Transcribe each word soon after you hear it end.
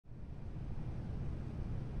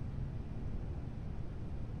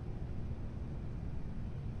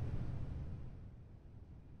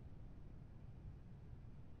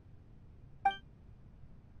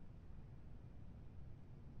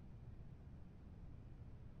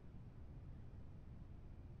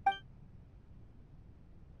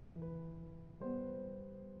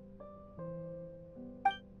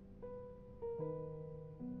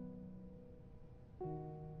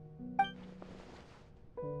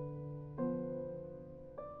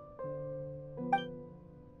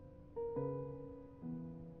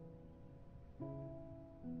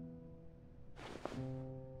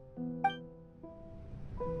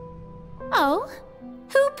Oh?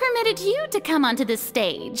 Who permitted you to come onto this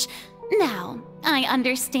stage? Now, I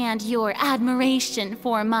understand your admiration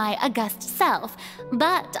for my august self,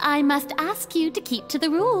 but I must ask you to keep to the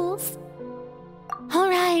rules. All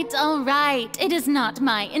right. It is not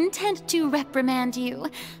my intent to reprimand you.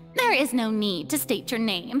 There is no need to state your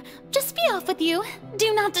name. Just be off with you.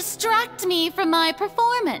 Do not distract me from my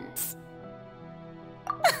performance.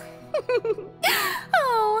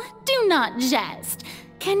 Oh, do not jest.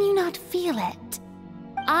 Can you not feel it?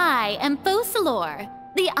 I am Focalor.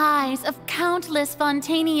 The eyes of countless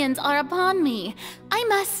Fontanians are upon me. I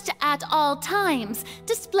must, at all times,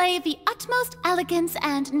 display the utmost elegance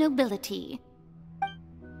and nobility.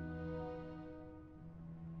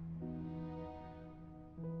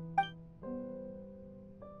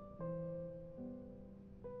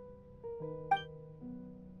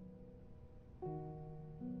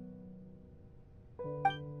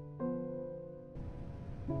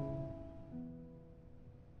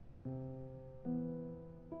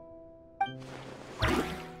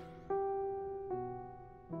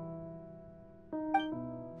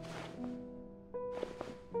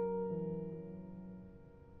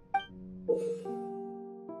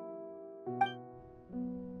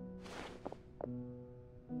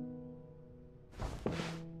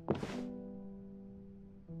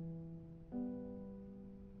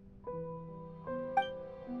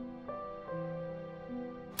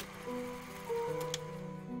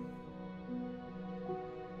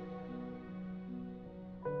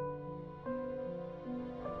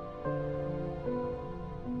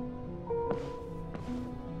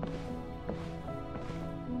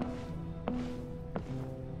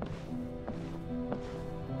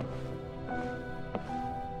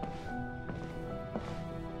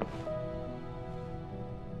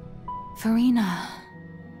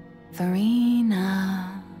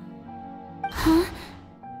 Furina. Huh?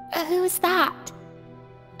 Who's that?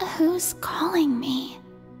 Who's calling me?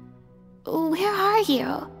 Where are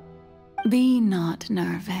you? Be not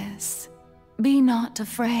nervous. Be not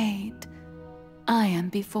afraid. I am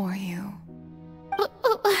before you.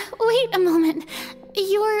 Wait a moment.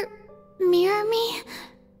 You're near me?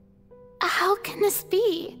 How can this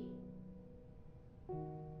be?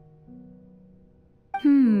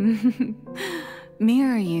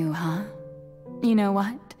 Mirror you, huh? You know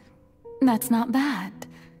what? That's not bad.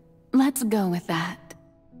 Let's go with that.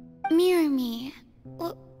 Mirror me?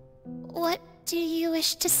 What do you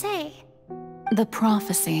wish to say? The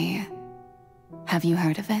prophecy. Have you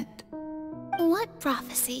heard of it? What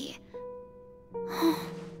prophecy?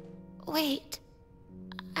 Wait.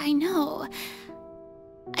 I know.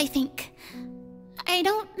 I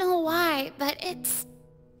don't know why, but it's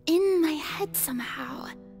in my head somehow.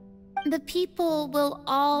 The people will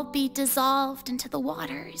all be dissolved into the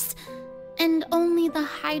waters, and only the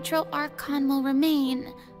Hydro Archon will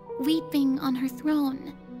remain, weeping on her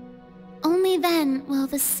throne. Only then will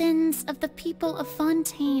the sins of the people of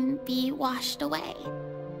Fontaine be washed away.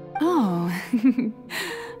 Oh,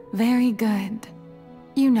 very good.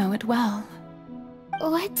 You know it well.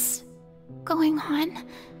 What's going on?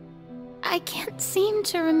 I can't seem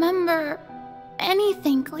to remember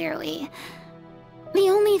anything clearly. The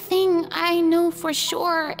only thing I know for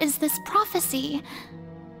sure is this prophecy.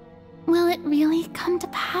 Will it really come to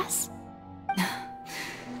pass?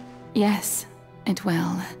 Yes, it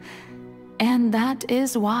will. And that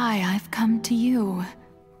is why I've come to you.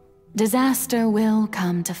 Disaster will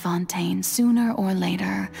come to Fontaine sooner or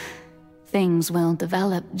later. Things will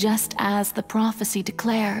develop just as the prophecy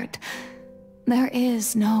declared. There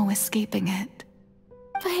is no escaping it.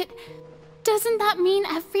 But doesn't that mean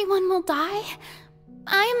everyone will die?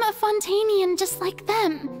 I'm a Fontanian just like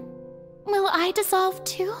them. Will I dissolve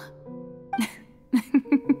too?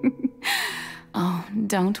 Oh,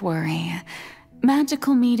 don't worry.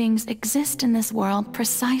 Magical meetings exist in this world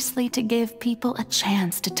precisely to give people a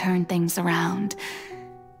chance to turn things around.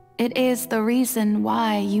 It is the reason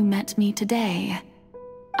why you met me today.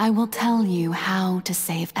 I will tell you how to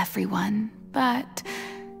save everyone, but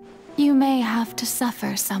you may have to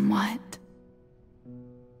suffer somewhat.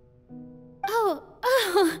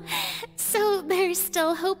 Oh, so there's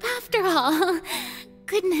still hope after all.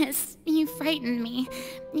 Goodness, you frightened me.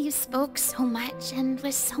 You spoke so much and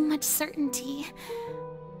with so much certainty.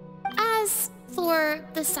 As for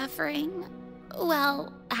the suffering,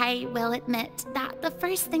 Well, I will admit that the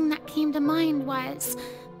first thing that came to mind was,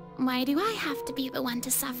 why do I have to be the one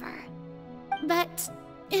to suffer? But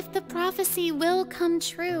if the prophecy will come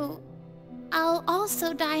true, I'll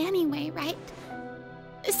also die anyway, right?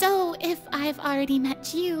 So if I've already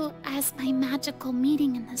met you as my magical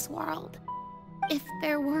meeting in this world, if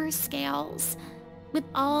there were scales, with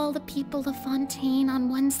all the people of Fontaine on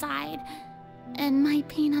one side and my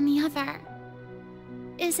pain on the other,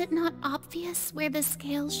 is it not obvious where the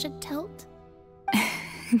scales should tilt?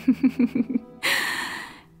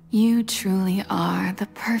 You truly are the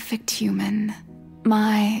perfect human,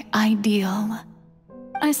 my ideal.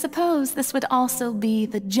 I suppose this would also be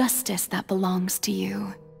the justice that belongs to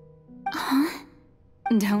you. Huh?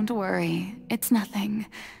 Don't worry, it's nothing.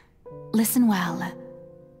 Listen well.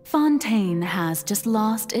 Fontaine has just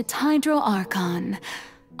lost its Hydro Archon.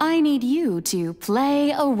 I need you to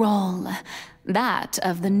play a role, that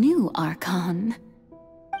of the new Archon.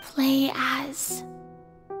 Play as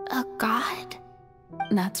a god?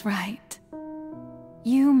 That's right.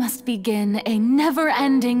 You must begin a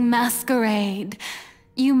never-ending masquerade.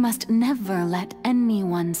 You must never let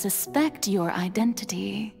anyone suspect your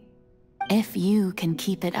identity. If you can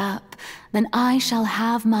keep it up, then I shall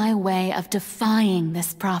have my way of defying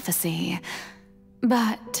this prophecy.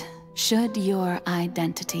 But should your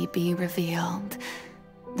identity be revealed,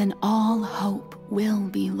 then all hope will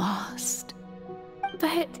be lost.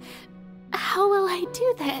 But how will I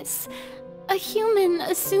do this? A human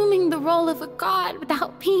assuming the role of a god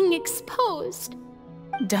without being exposed.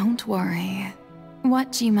 Don't worry.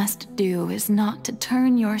 What you must do is not to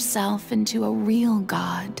turn yourself into a real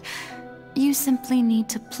god. You simply need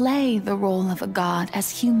to play the role of a god as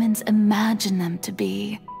humans imagine them to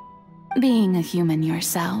be. Being a human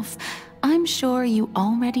yourself, I'm sure you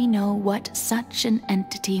already know what such an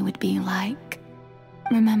entity would be like.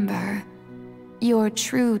 Remember, your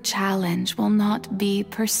true challenge will not be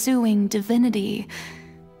pursuing divinity,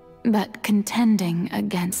 but contending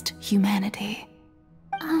against humanity.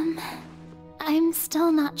 I'm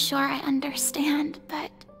still not sure I understand,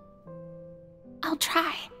 but I'll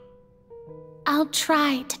try. I'll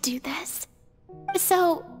try to do this.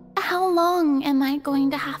 So, how long am I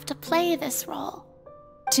going to have to play this role?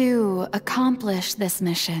 To accomplish this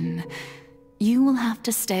mission, you will have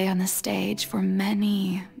to stay on the stage for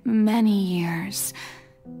many, many years.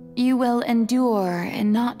 You will endure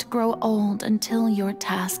and not grow old until your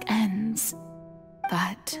task ends.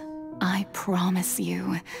 But I promise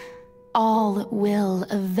you, all will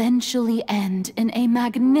eventually end in a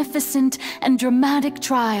magnificent and dramatic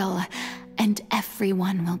trial, and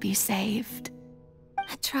everyone will be saved.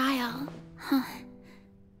 A trial, huh?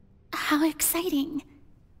 How exciting.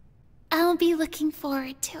 I'll be looking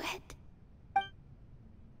forward to it.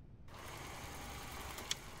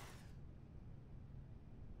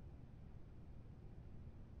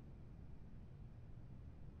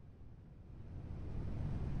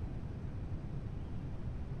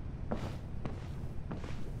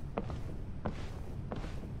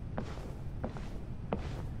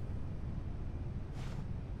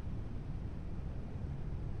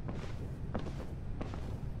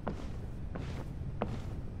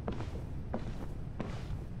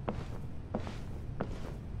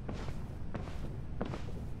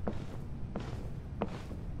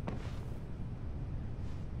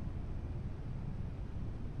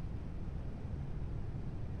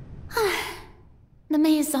 The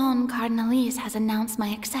Maison Cardinalise has announced my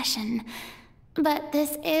accession, but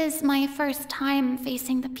this is my first time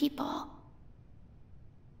facing the people.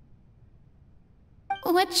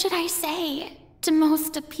 What should I say to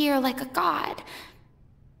most appear like a god?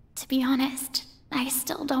 To be honest, I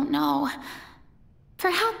still don't know.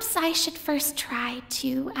 Perhaps I should first try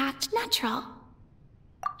to act natural.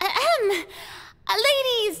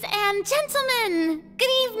 Ladies and gentlemen, good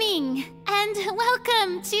evening, and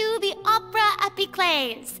welcome to the Opera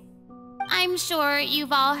Epiclese. I'm sure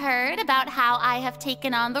you've all heard about how I have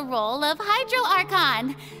taken on the role of Hydro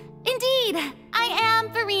Archon. Indeed, I am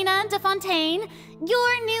Furina de Fontaine,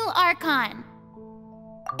 your new Archon.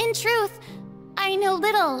 In truth, I know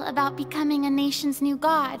little about becoming a nation's new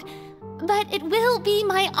god, but it will be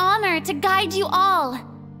my honor to guide you all.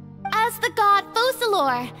 As the god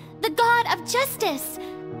Focalor, the god of justice,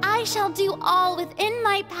 I shall do all within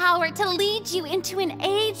my power to lead you into an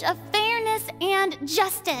age of fairness and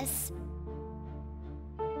justice.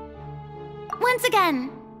 Once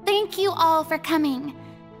again, thank you all for coming.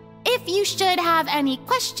 If you should have any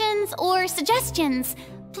questions or suggestions,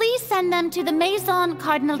 please send them to the Maison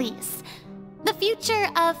Cardinalise. The future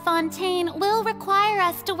of Fontaine will require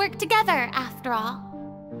us to work together, after all.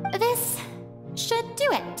 This should do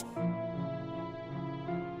it.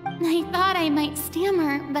 I thought I might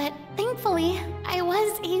stammer, but thankfully, I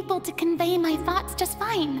was able to convey my thoughts just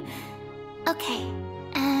fine. Okay,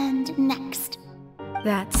 and next.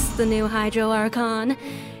 That's the new Hydro Archon.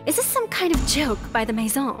 Is this some kind of joke by the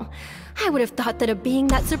Maison? I would have thought that a being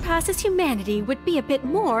that surpasses humanity would be a bit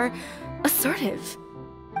more assertive.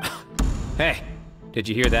 Hey, did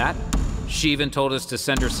you hear that? She even told us to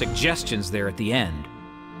send her suggestions there at the end.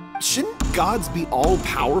 Shouldn't gods be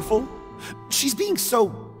all-powerful? She's being so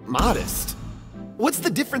modest. What's the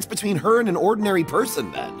difference between her and an ordinary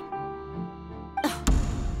person, then?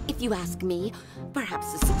 If you ask me,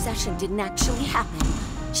 perhaps the succession didn't actually happen.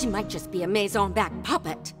 She might just be a Maison-back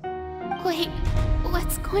puppet. Wait,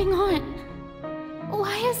 what's going on?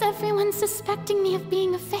 Why is everyone suspecting me of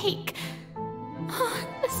being a fake? Oh,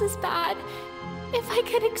 this is bad. If I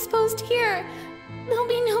get exposed here, there'll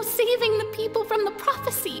be no saving the people from the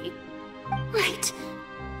prophecy. Right.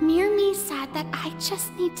 Mirmi said that I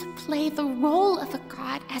just need to play the role of a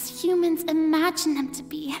god as humans imagine them to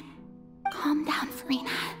be. Calm down, Furina.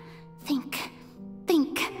 Think.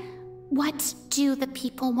 What do the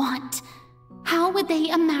people want? How would they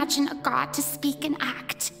imagine a god to speak and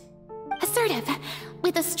act? Assertive,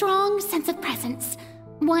 with a strong sense of presence.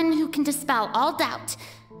 One who can dispel all doubt.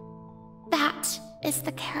 That is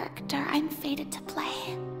the character I'm fated to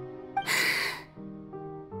play.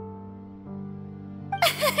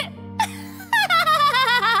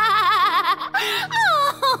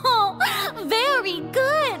 Oh, very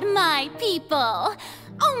good, my people.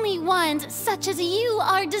 Only ones such as you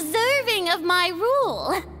are deserving of my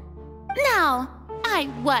rule. Now, I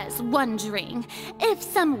was wondering if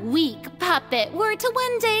some weak puppet were to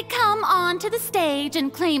one day come onto the stage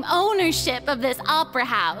and claim ownership of this opera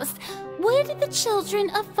house, would the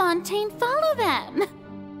children of Fontaine follow them?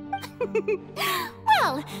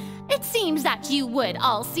 Well, it seems that you would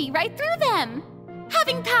all see right through them.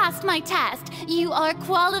 Having passed my test, you are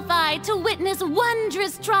qualified to witness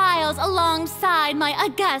wondrous trials alongside my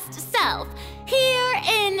august self, here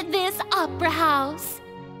in this opera house.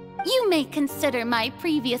 You may consider my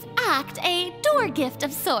previous act a door gift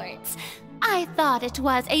of sorts. I thought it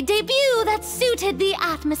was a debut that suited the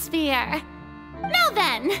atmosphere. Now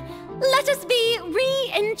then, let us be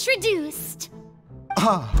reintroduced.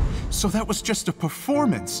 Ah, so that was just a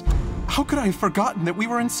performance. How could I have forgotten that we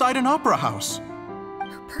were inside an opera house?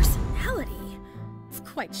 Her personality. It's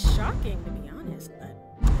quite shocking, to be honest,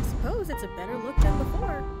 but I suppose it's a better look than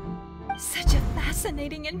before. Such a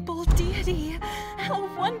fascinating and bold deity. How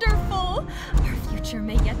wonderful! Our future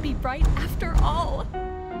may yet be bright after all.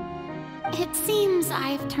 It seems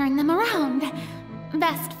I've turned them around.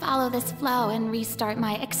 Best follow this flow and restart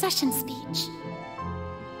my accession speech.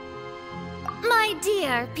 My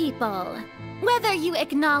dear people, whether you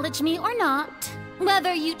acknowledge me or not,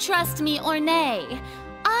 whether you trust me or nay,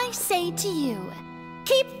 I say to you,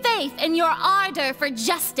 keep faith in your ardor for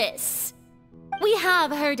justice. We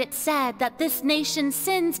have heard it said that this nation's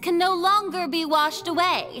sins can no longer be washed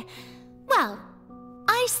away. Well,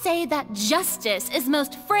 I say that justice is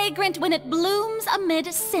most fragrant when it blooms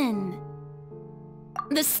amid sin.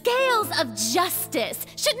 The scales of justice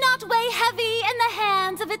should not weigh heavy in the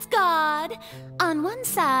hands of its God. On one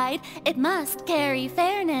side, it must carry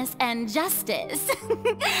fairness and justice.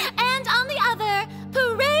 And on the other,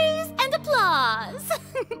 praise and applause.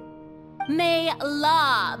 May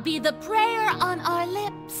law be the prayer on our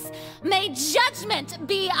lips. May judgment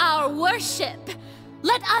be our worship.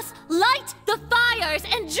 Let us light the fires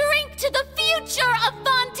and drink to the future of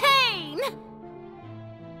Fontaine!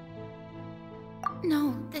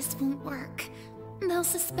 No, this won't work. They'll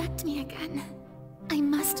suspect me again. I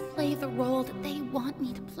must play the role that they want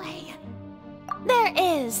me to play. There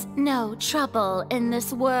is no trouble in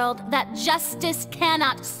this world that justice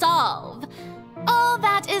cannot solve. All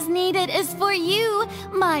that is needed is for you,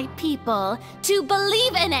 my people, to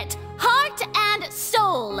believe in it, heart and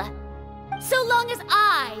soul. So long as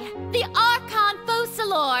I, the Archon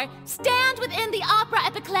Focalor, stand within the Opera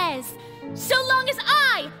Epiclese, so long as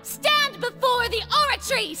I stand before the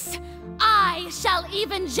Oratrice, I shall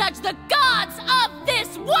even judge the gods of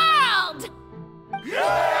this world!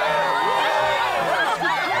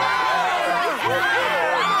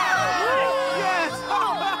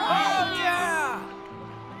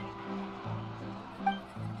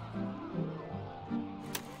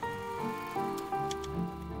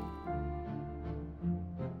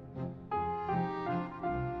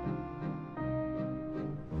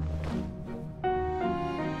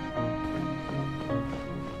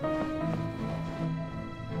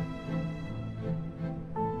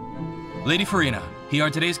 Lady Furina, here are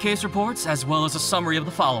today's case reports, as well as a summary of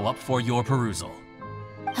the follow-up for your perusal.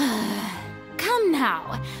 Come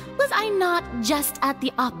Anyhow, was I not just at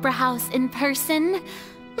the Opera House in person?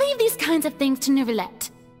 Leave these kinds of things to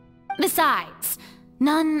Neuvillette. Besides,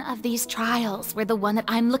 none of these trials were the one that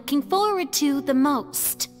I'm looking forward to the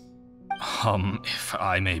most. If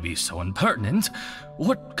I may be so impertinent,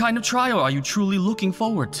 what kind of trial are you truly looking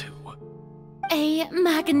forward to? A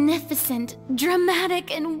magnificent,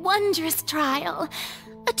 dramatic, and wondrous trial.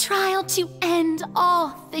 A trial to end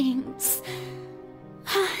all things.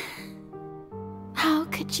 How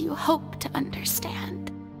could you hope to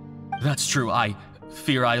understand? That's true. I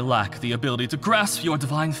fear I lack the ability to grasp your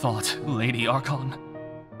divine thought, Lady Archon.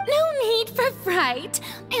 No need for fright,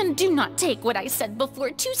 and do not take what I said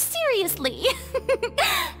before too seriously.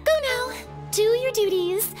 Go now, do your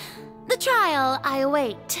duties. The trial I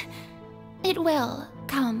await. It will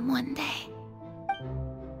come one day.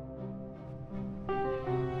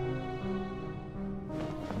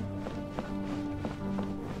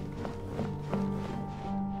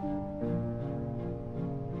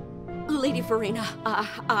 Lady Furina,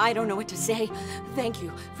 I don't know what to say. Thank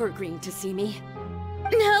you for agreeing to see me.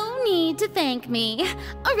 No need to thank me.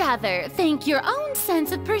 Or rather, thank your own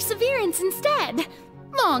sense of perseverance instead.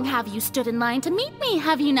 Long have you stood in line to meet me,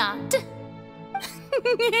 have you not?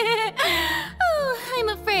 Oh, I'm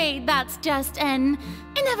afraid that's just an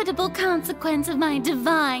inevitable consequence of my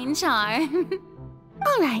divine charm.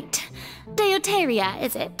 All right, Deoteria,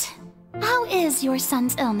 is it? How is your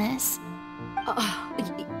son's illness?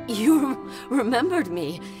 You remembered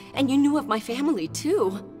me, and you knew of my family,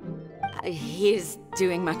 too. He is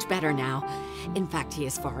doing much better now. In fact, he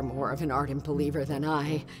is far more of an ardent believer than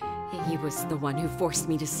I. He was the one who forced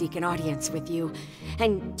me to seek an audience with you,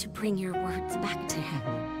 and to bring your words back to him.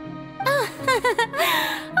 Oh,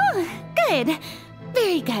 good.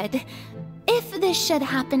 Very good. If this should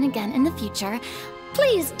happen again in the future,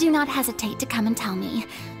 please do not hesitate to come and tell me.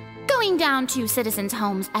 Going down to citizens'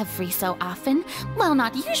 homes every so often, while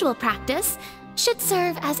not usual practice, should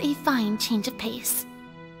serve as a fine change of pace.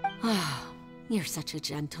 Ah, you're such a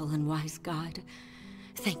gentle and wise god.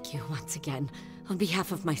 Thank you once again, on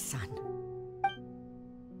behalf of my son.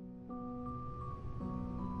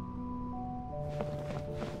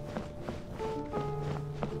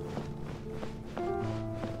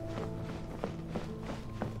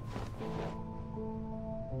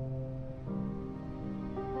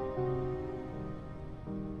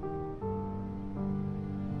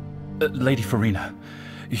 Lady Furina,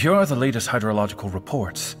 here are the latest hydrological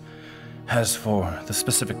reports. As for the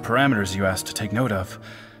specific parameters you asked to take note of,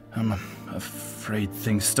 I'm afraid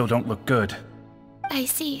things still don't look good. I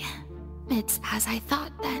see. It's as I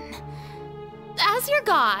thought then. As your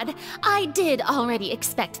god, I did already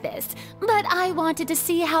expect this, but I wanted to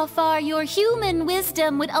see how far your human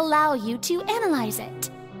wisdom would allow you to analyze it.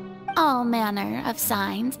 All manner of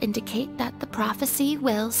signs indicate that the prophecy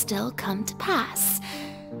will still come to pass.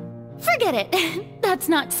 Forget it. That's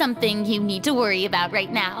not something you need to worry about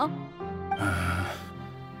right now.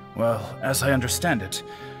 Well, as I understand it,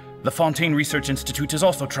 the Fontaine Research Institute is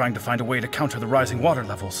also trying to find a way to counter the rising water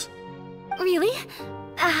levels. Really?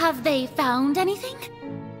 Have they found anything?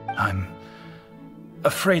 I'm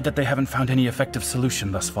afraid that they haven't found any effective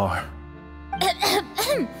solution thus far.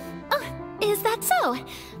 Oh, is that so?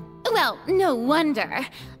 Well, no wonder.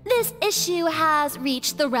 This issue has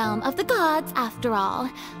reached the realm of the gods, after all.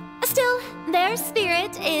 Still, their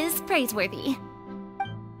spirit is praiseworthy.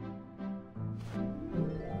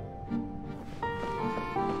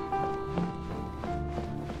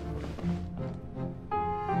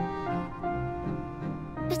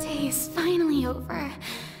 The day is finally over.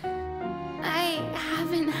 I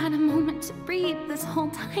haven't had a moment to breathe this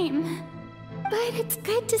whole time. But it's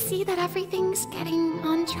good to see that everything's getting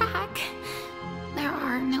on track. There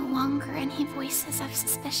are no longer any voices of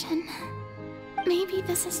suspicion. Maybe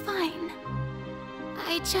this is fine.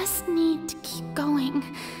 I just need to keep going,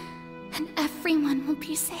 and everyone will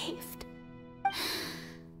be saved.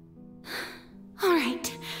 All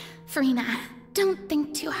right, Furina, don't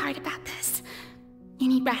think too hard about this. You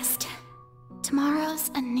need rest. Tomorrow's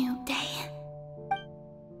a new day.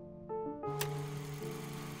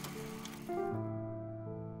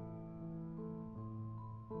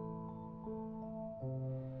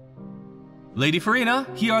 Lady Furina,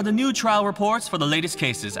 here are the new trial reports for the latest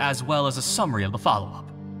cases, as well as a summary of the follow-up.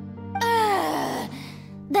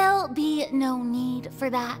 There'll be no need for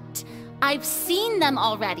that. I've seen them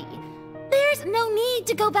already. There's no need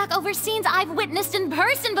to go back over scenes I've witnessed in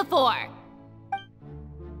person before.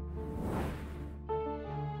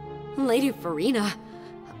 Lady Furina,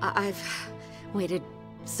 I've waited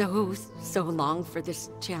so long for this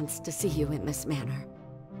chance to see you in this manner.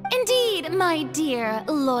 Indeed, Indeed, my dear,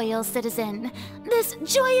 loyal citizen. This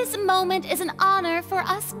joyous moment is an honor for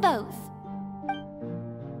us both.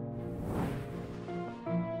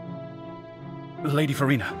 Lady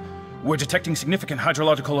Furina, we're detecting significant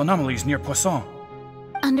hydrological anomalies near Poisson.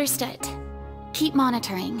 Understood. Keep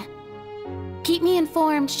monitoring. Keep me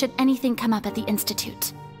informed should anything come up at the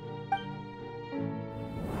Institute.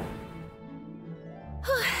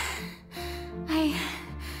 I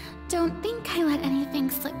don't think I let anything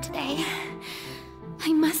slip today.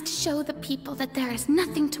 I must show the people that there is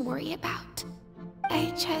nothing to worry about.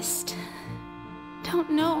 I just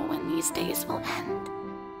don't know when these days will end.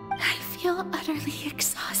 I feel utterly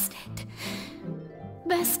exhausted.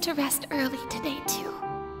 Best to rest early today, too.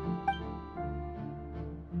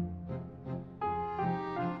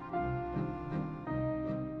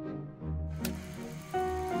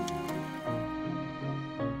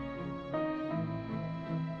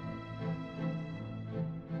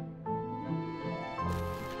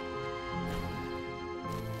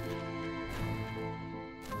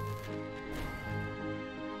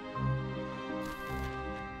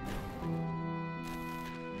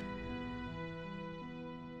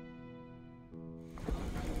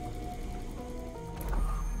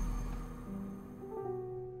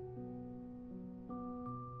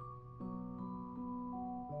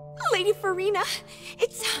 Lady Furina,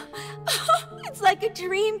 it's like a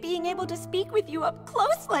dream being able to speak with you up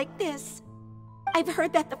close like this. I've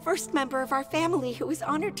heard that the first member of our family who was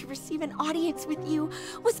honored to receive an audience with you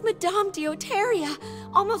was Madame Deoteria,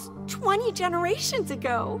 almost 20 generations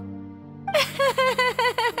ago.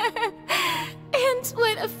 And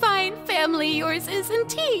what a fine family yours is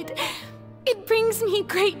indeed. It brings me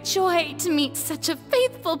great joy to meet such a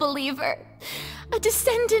faithful believer. A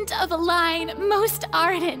descendant of a line most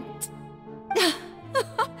ardent.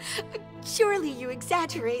 Surely you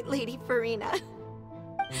exaggerate, Lady Furina.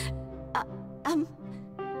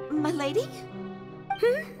 My lady?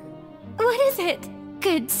 What is it,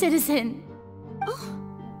 good citizen?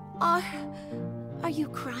 Oh, are you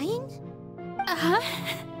crying?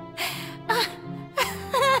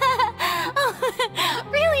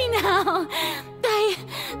 Really now? I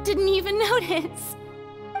didn't even notice.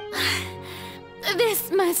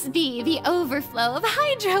 This must be the overflow of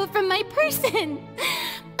hydro from my person.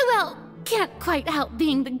 Well, can't quite help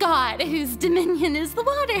being the god whose dominion is the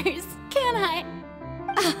waters, can I?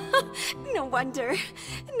 No wonder.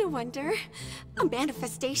 No wonder. A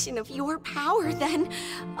manifestation of your power, then.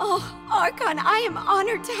 Oh, Archon, I am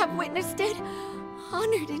honored to have witnessed it.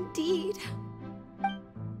 Honored indeed.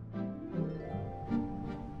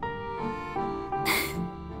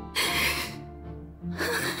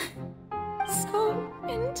 So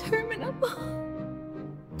interminable.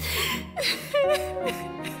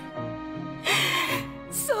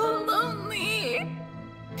 So lonely.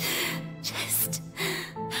 Just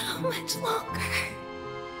how much longer?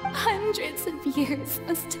 Hundreds of years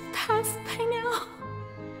must have passed by now.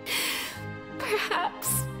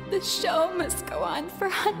 Perhaps the show must go on for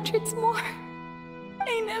hundreds more.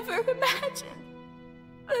 I never imagined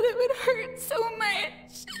that it would hurt so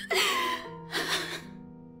much.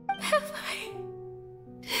 Have I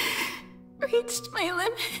reached my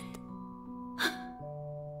limit?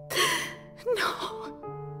 No.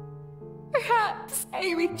 Perhaps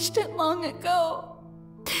I reached it long ago.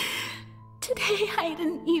 Today I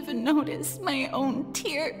didn't even notice my own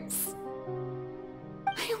tears.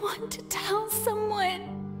 I want to tell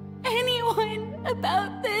someone, anyone,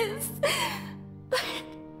 about this. But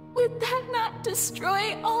would that not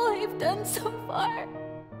destroy all I've done so far?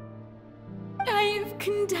 I've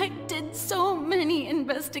conducted so many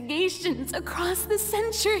investigations across the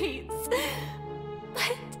centuries,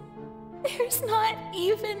 but there's not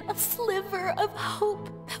even a sliver of hope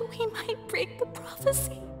that we might break the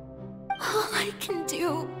prophecy. All I can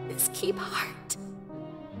do is keep heart.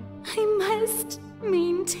 I must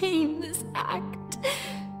maintain this act.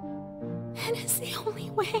 It is the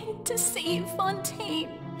only way to save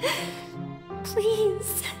Fontaine.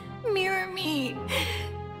 Please, mirror me.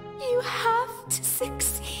 You have to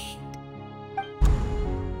succeed.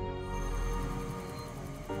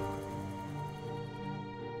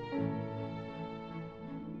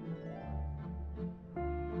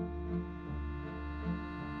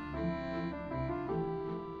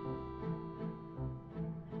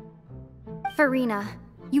 Furina,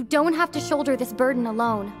 you don't have to shoulder this burden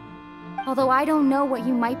alone. Although I don't know what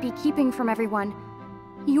you might be keeping from everyone,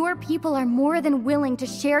 your people are more than willing to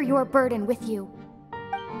share your burden with you.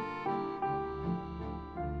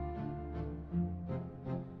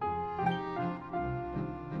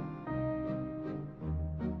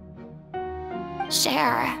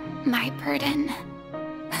 Share my burden.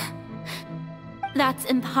 That's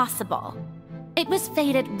impossible. It was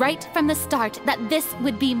fated right from the start that this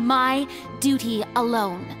would be my duty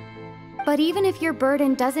alone. But even if your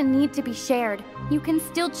burden doesn't need to be shared, you can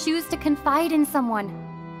still choose to confide in someone.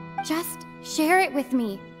 Just share it with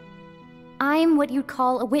me. I'm what you'd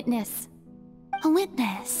call a witness. A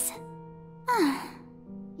witness?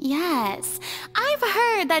 Yes, I've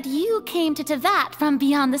heard that you came to Tevat from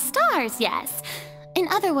beyond the stars, yes. In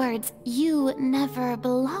other words, you never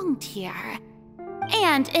belonged here.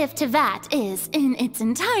 And if Tevat is, in its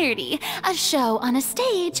entirety, a show on a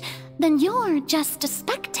stage, then you're just a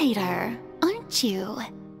spectator, aren't you?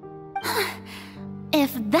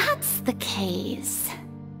 If that's the case...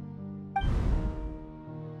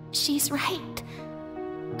 She's right.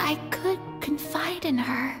 I could confide in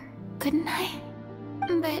her, couldn't I?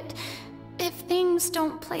 But if things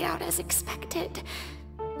don't play out as expected,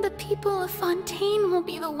 the people of Fontaine will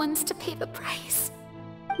be the ones to pay the price.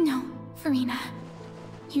 No, Furina.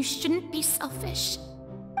 You shouldn't be selfish.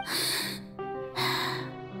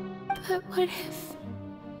 But what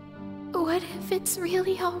if it's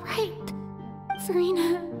really alright?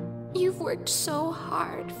 Furina, you've worked so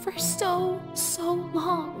hard for so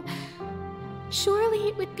long. Surely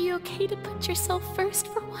it would be okay to put yourself first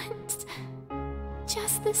for once.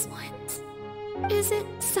 Just this once. Is it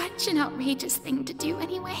such an outrageous thing to do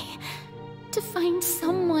anyway? To find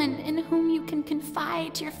someone in whom you can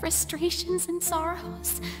confide your frustrations and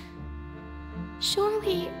sorrows?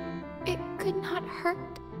 Surely it could not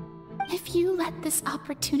hurt. If you let this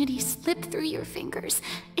opportunity slip through your fingers,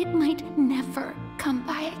 it might never come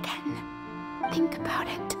by again. Think about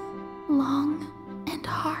it long and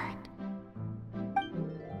hard.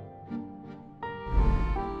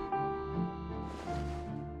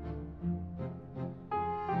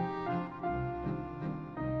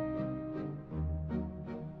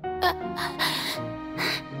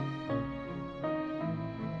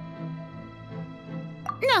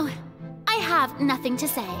 No, I have nothing to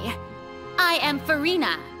say. I am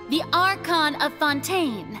Furina, the Archon of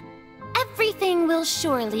Fontaine. Everything will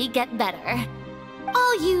surely get better.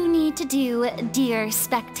 All you need to do, dear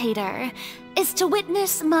spectator, is to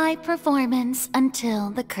witness my performance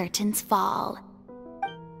until the curtains fall.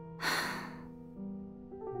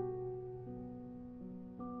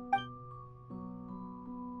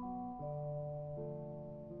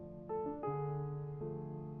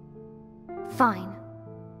 Fine.